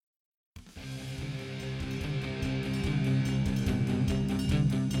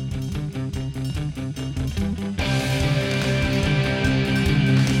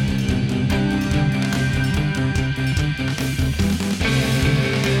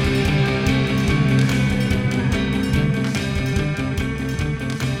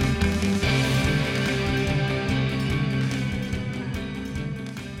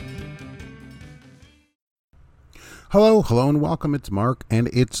Hello, and welcome. It's Mark, and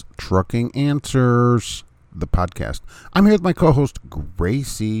it's Trucking Answers, the podcast. I'm here with my co-host,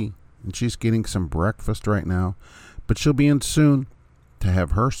 Gracie, and she's getting some breakfast right now, but she'll be in soon to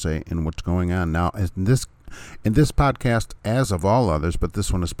have her say in what's going on. Now, in this podcast, as of all others, but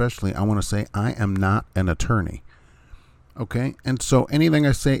this one especially, I want to say I am not an attorney, okay? And so anything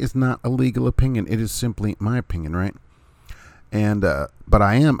I say is not a legal opinion. It is simply my opinion, right? And but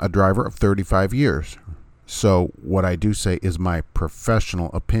I am a driver of 35 years. So what I do say is my professional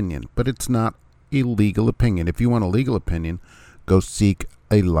opinion, but it's not a legal opinion. If you want a legal opinion, go seek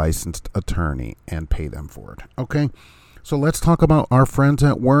a licensed attorney and pay them for it. Okay? So let's talk about our friends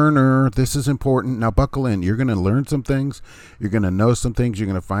at Werner. This is important. Now buckle in. You're going to learn some things. You're going to know some things. You're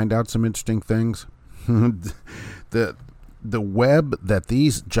going to find out some interesting things. The web that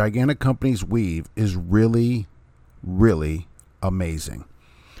these gigantic companies weave is really, really amazing.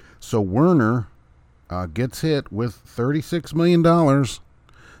 So Werner gets hit with $36 million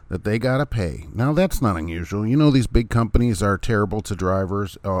that they got to pay. Now, that's not unusual. You know, these big companies are terrible to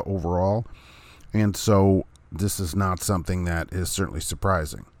drivers overall, and so this is not something that is certainly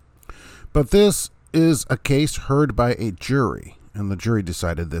surprising. But this is a case heard by a jury, and the jury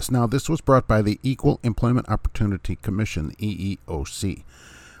decided this. Now, this was brought by the Equal Employment Opportunity Commission, the EEOC.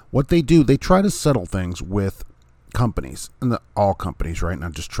 What they do, they try to settle things with companies, and all companies, right?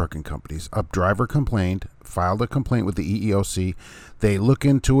 Not just trucking companies. A driver complained, filed a complaint with the EEOC. They look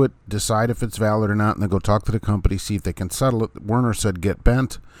into it, decide if it's valid or not, and then go talk to the company, see if they can settle it. Werner said get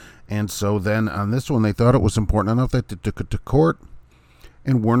bent. And so then on this one, they thought it was important enough that they took it to court,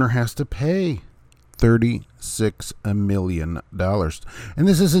 and Werner has to pay $36 million. And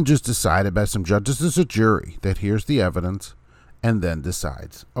this isn't just decided by some judge. This is a jury that hears the evidence and then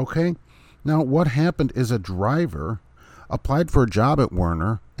decides. Okay? Now, what happened is a driver applied for a job at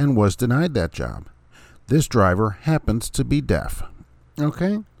Werner and was denied that job. This driver happens to be deaf.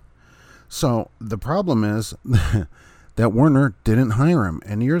 Okay? So the problem is that Werner didn't hire him.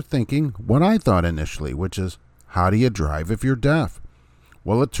 And you're thinking what I thought initially, which is, how do you drive if you're deaf?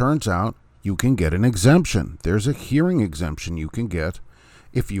 Well, it turns out you can get an exemption. There's a hearing exemption you can get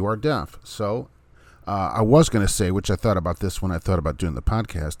if you are deaf. So I was going to say, which I thought about this when I thought about doing the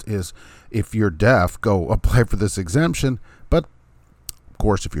podcast, is if you're deaf, go apply for this exemption. But, of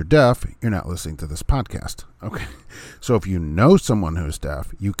course, if you're deaf, you're not listening to this podcast. Okay. So if you know someone who's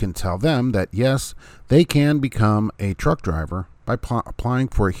deaf, you can tell them that, yes, they can become a truck driver by applying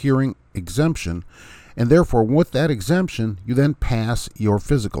for a hearing exemption. And therefore, with that exemption, you then pass your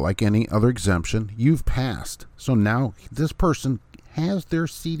physical. Like any other exemption, you've passed. So now this person has their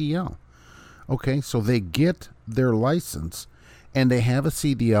CDL. Okay, so they get their license, and they have a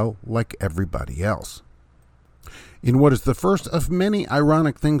CDL like everybody else. In what is the first of many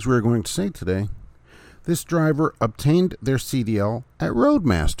ironic things we're going to say today, this driver obtained their CDL at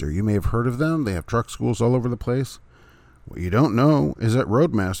Roadmaster. You may have heard of them. They have truck schools all over the place. What you don't know is that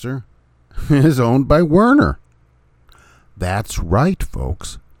Roadmaster is owned by Werner. That's right,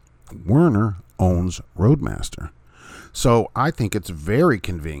 folks. Werner owns Roadmaster. So I think it's very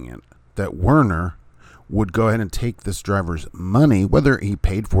convenient that Werner would go ahead and take this driver's money, whether he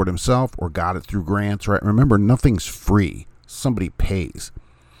paid for it himself or got it through grants, right? Remember, nothing's free. Somebody pays.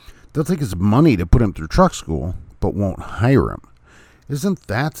 They'll take his money to put him through truck school, but won't hire him. Isn't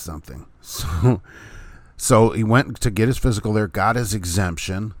that something? So he went to get his physical there, got his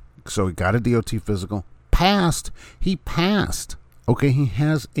exemption. So he got a DOT physical, passed. He passed. Okay, he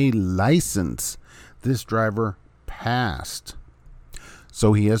has a license. This driver passed.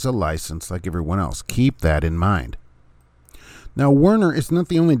 So he has a license like everyone else. Keep that in mind. Now, Werner is not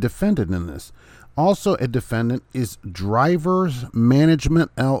the only defendant in this. Also a defendant is Drivers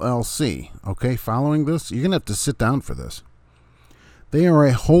Management LLC. Okay, following this, you're going to have to sit down for this. They are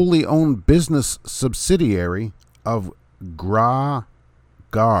a wholly owned business subsidiary of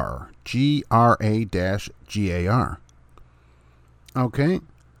GRA-GAR, G-R-A-G-A-R. Okay,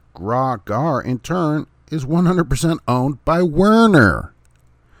 GRA-GAR in turn is 100% owned by Werner.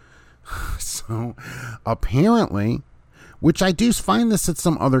 So apparently, which I do find this at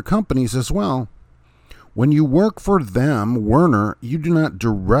some other companies as well, when you work for them, Werner, you do not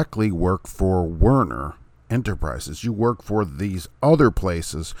directly work for Werner Enterprises. You work for these other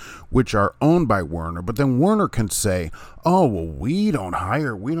places which are owned by Werner, but then Werner can say, oh, well, we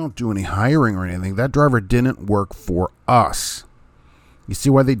don't do any hiring or anything. That driver didn't work for us. You see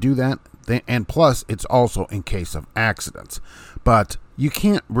why they do that? And plus, it's also in case of accidents. But you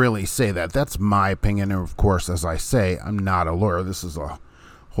can't really say that. That's my opinion. And of course, as I say, I'm not a lawyer. This is a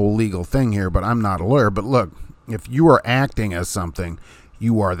whole legal thing here, but I'm not a lawyer. But look, if you are acting as something,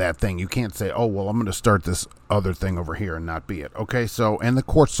 you are that thing. You can't say, oh, well, I'm going to start this other thing over here and not be it. Okay, so, and the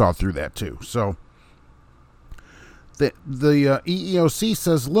court saw through that too. So the EEOC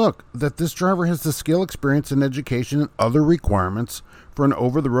says, look, that this driver has the skill, experience, and education and other requirements for an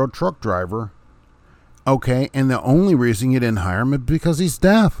over-the-road truck driver. Okay, and the only reason you didn't hire him is because he's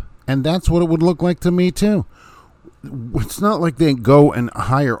deaf. And that's what it would look like to me too. It's not like they go and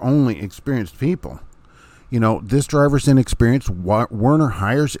hire only experienced people. You know, this driver's inexperienced. Werner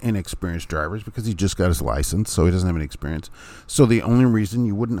hires inexperienced drivers because he just got his license, so he doesn't have any experience. So the only reason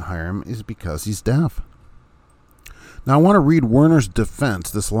you wouldn't hire him is because he's deaf. Now, I want to read Werner's defense,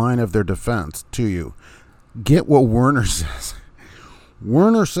 this line of their defense, to you. Get what Werner says.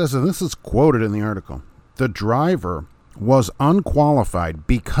 Werner says, and this is quoted in the article, the driver was unqualified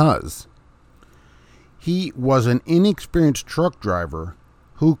because he was an inexperienced truck driver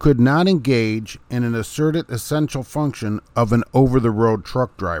who could not engage in an asserted essential function of an over-the-road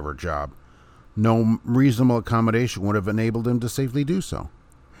truck driver job. No reasonable accommodation would have enabled him to safely do so.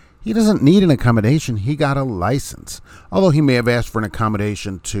 He doesn't need an accommodation. He got a license. Although he may have asked for an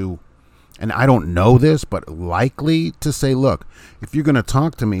accommodation to, and I don't know this, but likely to say, look, if you're going to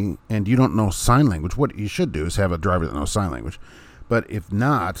talk to me and you don't know sign language, what you should do is have a driver that knows sign language. But if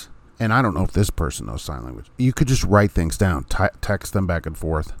not, and I don't know if this person knows sign language, you could just write things down, text them back and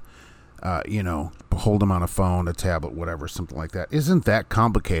forth, hold them on a phone, a tablet, whatever, something like that. Isn't that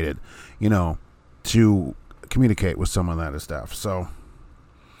complicated, to communicate with someone that is deaf? So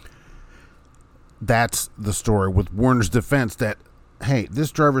that's the story with Werner's defense that, hey, this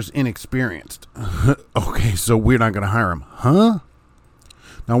driver's inexperienced. Okay, so we're not going to hire him. Huh?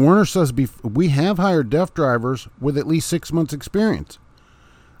 Now, Werner says we have hired deaf drivers with at least 6 months experience.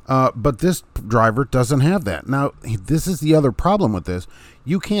 But this driver doesn't have that. Now, this is the other problem with this.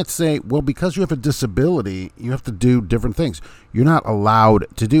 You can't say, well, because you have a disability, you have to do different things. You're not allowed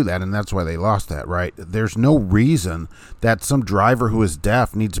to do that, and that's why they lost that, right? There's no reason that some driver who is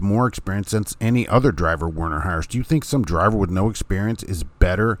deaf needs more experience than any other driver Werner hires. Do you think some driver with no experience is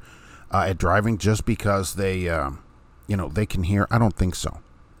better at driving just because they can hear? I don't think so.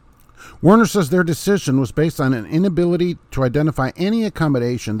 Werner says their decision was based on an inability to identify any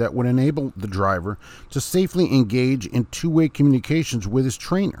accommodation that would enable the driver to safely engage in two-way communications with his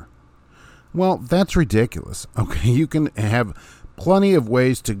trainer. Well, that's ridiculous. Okay, you can have plenty of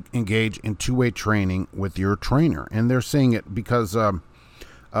ways to engage in two-way training with your trainer, and they're saying it because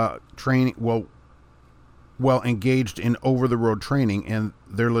engaged in over-the-road training and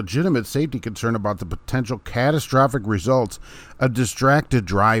their legitimate safety concern about the potential catastrophic results of distracted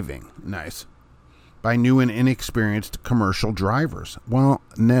driving. Nice. By new and inexperienced commercial drivers. Well,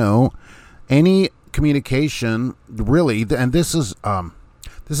 no. Any communication, really, and this is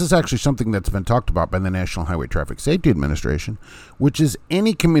actually something that's been talked about by the National Highway Traffic Safety Administration, which is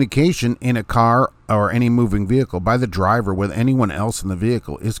any communication in a car or any moving vehicle by the driver with anyone else in the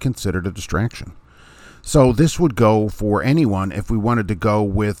vehicle is considered a distraction. So this would go for anyone if we wanted to go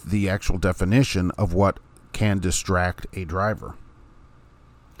with the actual definition of what can distract a driver.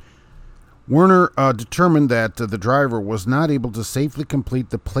 Werner determined that the driver was not able to safely complete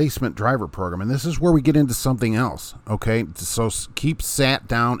the placement driver program. And this is where we get into something else, okay? So keep sat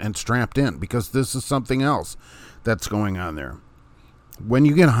down and strapped in because this is something else that's going on there. When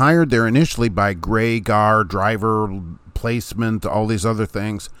you get hired there initially by Gray, Gar, driver, placement, all these other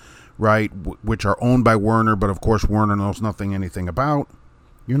things, right, which are owned by Werner, but of course Werner knows anything about,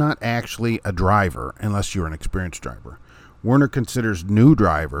 you're not actually a driver unless you're an experienced driver. Werner considers new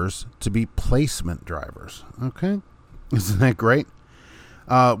drivers to be placement drivers. Okay? Isn't that great?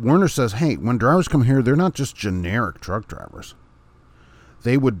 Werner says, hey, when drivers come here, they're not just generic truck drivers.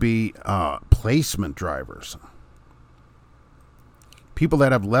 They would be placement drivers. People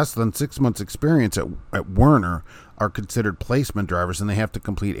that have less than 6 months experience at Werner are considered placement drivers, and they have to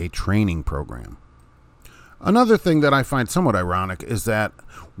complete a training program. Another thing that I find somewhat ironic is that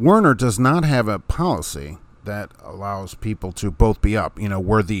Werner does not have a policy that allows people to both be up.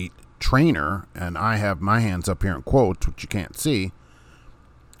 We're the trainer, and I have my hands up here in quotes, which you can't see,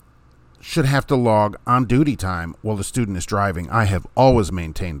 should have to log on duty time while the student is driving. I have always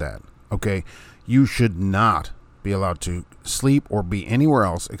maintained that. Okay? You should not be allowed to sleep or be anywhere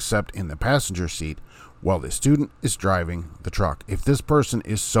else except in the passenger seat while the student is driving the truck. If this person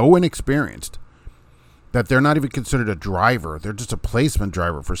is so inexperienced that they're not even considered a driver, they're just a placement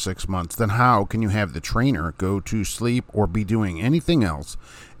driver for 6 months, then how can you have the trainer go to sleep or be doing anything else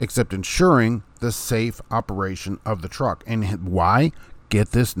except ensuring the safe operation of the truck? And why?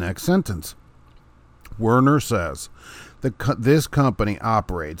 Get this next sentence. Werner says, this company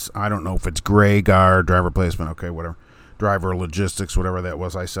operates, I don't know if it's Gray, Gar, driver placement, okay, whatever, driver logistics, whatever that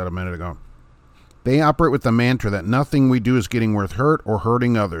was I said a minute ago. They operate with the mantra that nothing we do is getting worth hurt or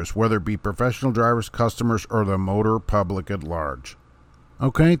hurting others, whether it be professional drivers, customers, or the motor public at large.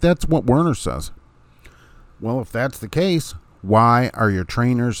 Okay, that's what Werner says. Well, if that's the case, why are your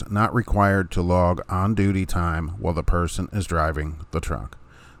trainers not required to log on-duty time while the person is driving the truck?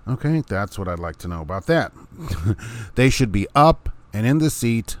 Okay, that's what I'd like to know about that. They should be up and in the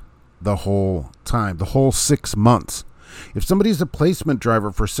seat the whole time, the whole 6 months. If somebody's a placement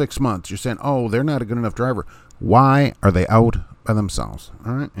driver for 6 months, you're saying, oh, they're not a good enough driver. Why are they out by themselves?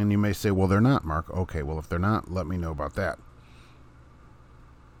 All right. And you may say, well, they're not, Mark. Okay, well, if they're not, let me know about that.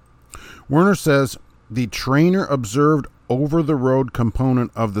 Werner says the trainer observed over-the-road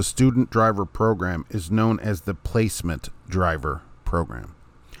component of the student driver program is known as the placement driver program.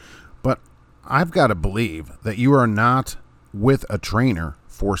 But I've got to believe that you are not with a trainer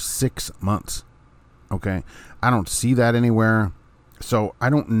for 6 months. Okay, I don't see that anywhere, so I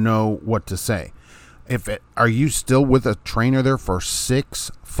don't know what to say. Are you still with a trainer there for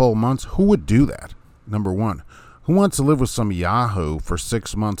 6 full months? Who would do that? Number one, who wants to live with some yahoo for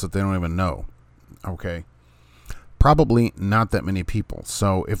 6 months that they don't even know? Okay, probably not that many people.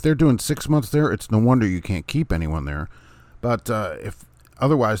 So if they're doing 6 months there, it's no wonder you can't keep anyone there. But if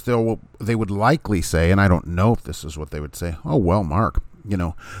otherwise, they would likely say, and I don't know if this is what they would say. Oh well, Mark.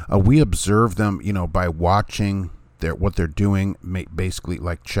 We observe them, by watching what they're doing, basically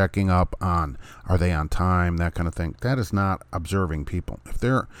like checking up on, are they on time, that kind of thing. That is not observing people. If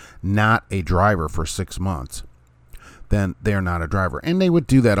they're not a driver for 6 months, then they're not a driver. And they would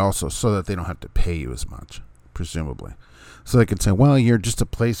do that also so that they don't have to pay you as much, presumably. So they could say, well, you're just a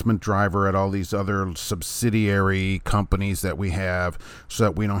placement driver at all these other subsidiary companies that we have so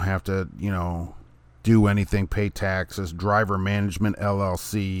that we don't have to, do anything, pay taxes, driver management,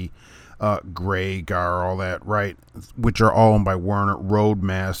 LLC, Graygar, all that, right? Which are all owned by Werner,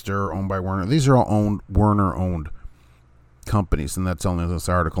 Roadmaster, owned by Werner. These are all Werner-owned companies, and that's only this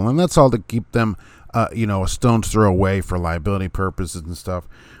article. And that's all to keep them, a stone's throw away for liability purposes and stuff.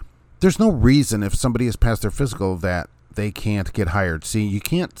 There's no reason if somebody has passed their physical that they can't get hired. See, you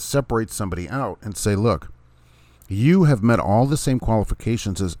can't separate somebody out and say, look, you have met all the same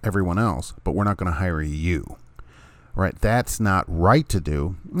qualifications as everyone else, but we're not going to hire you. Right? That's not right to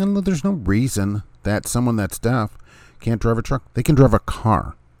do. And there's no reason that someone that's deaf can't drive a truck. They can drive a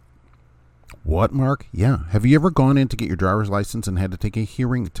car. What, Mark? Yeah. Have you ever gone in to get your driver's license and had to take a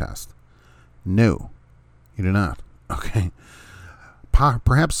hearing test? No, you do not. Okay.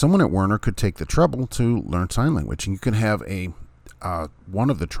 Perhaps someone at Werner could take the trouble to learn sign language, and you could have one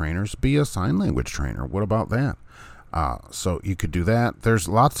of the trainers be a sign language trainer. What about that? So you could do that. There's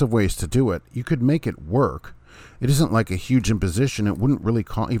lots of ways to do it. You could make it work. It isn't like a huge imposition. It wouldn't really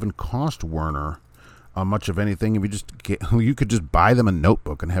even cost Werner much of anything. If you could just buy them a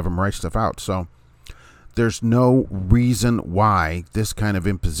notebook and have them write stuff out. So there's no reason why this kind of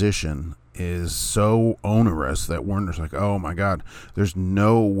imposition is so onerous that Werner's like, oh my God, there's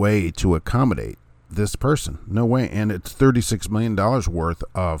no way to accommodate this person. No way. And it's $36 million worth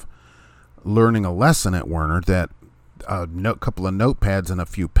of learning a lesson at Werner that a couple of notepads and a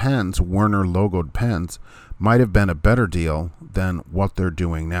few pens, Werner logoed pens, might have been a better deal than what they're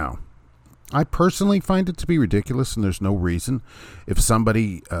doing now. I personally find it to be ridiculous, and there's no reason. If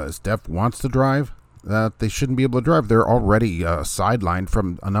somebody is deaf wants to drive, that they shouldn't be able to drive. They're already sidelined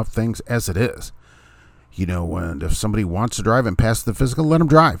from enough things as it is. And if somebody wants to drive and pass the physical, let them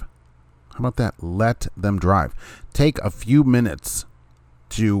drive. How about that? Let them drive. Take a few minutes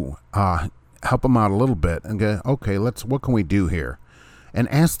to help them out a little bit and go, okay, what can we do here? And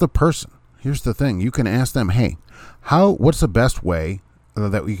ask the person. Here's the thing. You can ask them, hey, what's the best way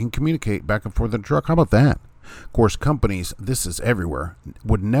that we can communicate back and forth in the truck? How about that? Of course, companies, this is everywhere,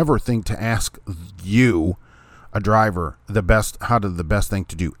 would never think to ask you, a driver, the best thing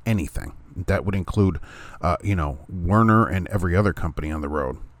to do anything. That would include, Werner and every other company on the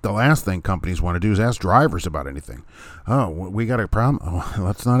road. The last thing companies want to do is ask drivers about anything. Oh, we got a problem? Oh,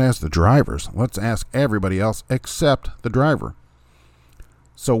 let's not ask the drivers. Let's ask everybody else except the driver.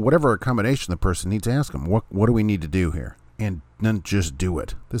 So whatever accommodation the person needs, ask them, what do we need to do here? And then just do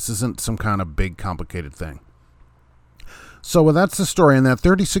it. This isn't some kind of big, complicated thing. So that's the story. And that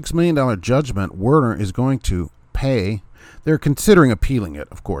 $36 million judgment Werner is going to pay. They're considering appealing it,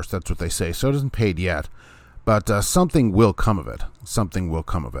 of course. That's what they say. So it isn't paid yet. But something will come of it. Something will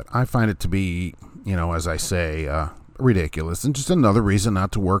come of it. I find it to be, as I say, ridiculous. And just another reason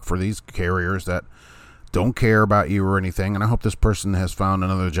not to work for these carriers that don't care about you or anything. And I hope this person has found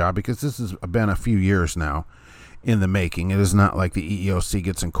another job, because this has been a few years now. in the making. It is not like the EEOC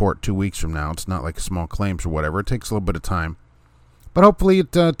gets in court 2 weeks from now. It's not like small claims or whatever. It takes a little bit of time. But hopefully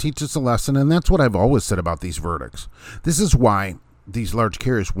it teaches a lesson, and that's what I've always said about these verdicts. This is why these large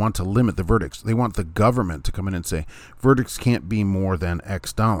carriers want to limit the verdicts. They want the government to come in and say, verdicts can't be more than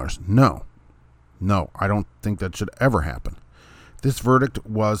X dollars. No, I don't think that should ever happen. This verdict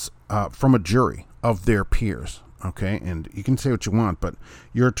was from a jury of their peers, okay? And you can say what you want, but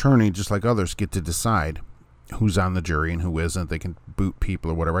your attorney, just like others, get to decide who's on the jury and who isn't. They can boot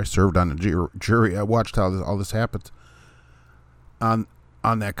people or whatever. I served on the jury. I watched how all this happens on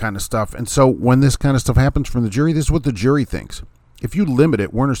that kind of stuff. And so when this kind of stuff happens from the jury, this is what the jury thinks. If you limit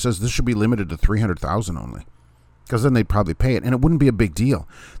it, Werner says this should be limited to $300,000 only, because then they'd probably pay it, and it wouldn't be a big deal.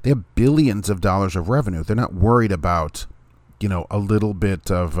 They have billions of dollars of revenue. They're not worried about, a little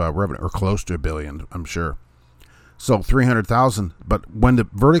bit of revenue, or close to $1 billion, I'm sure. So $300,000, but when the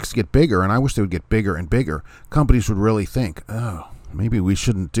verdicts get bigger, and I wish they would get bigger and bigger, companies would really think, oh, maybe we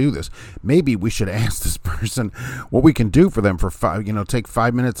shouldn't do this. Maybe we should ask this person what we can do for them for take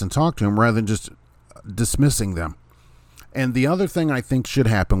 5 minutes and talk to them rather than just dismissing them. And the other thing I think should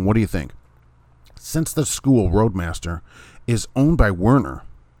happen, what do you think? Since the school, Roadmaster, is owned by Werner,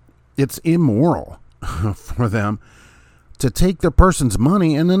 it's immoral for them to take the person's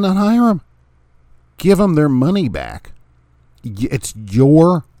money and then not hire them. Give them their money back. It's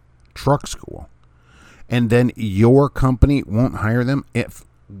your truck school. And then your company won't hire them. If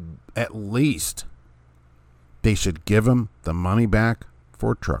at least they should give them the money back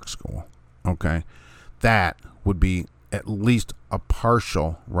for truck school. Okay? That would be at least a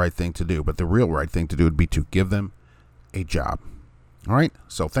partial right thing to do. But the real right thing to do would be to give them a job. All right?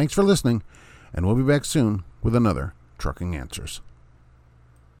 So thanks for listening, and we'll be back soon with another Trucking Answers.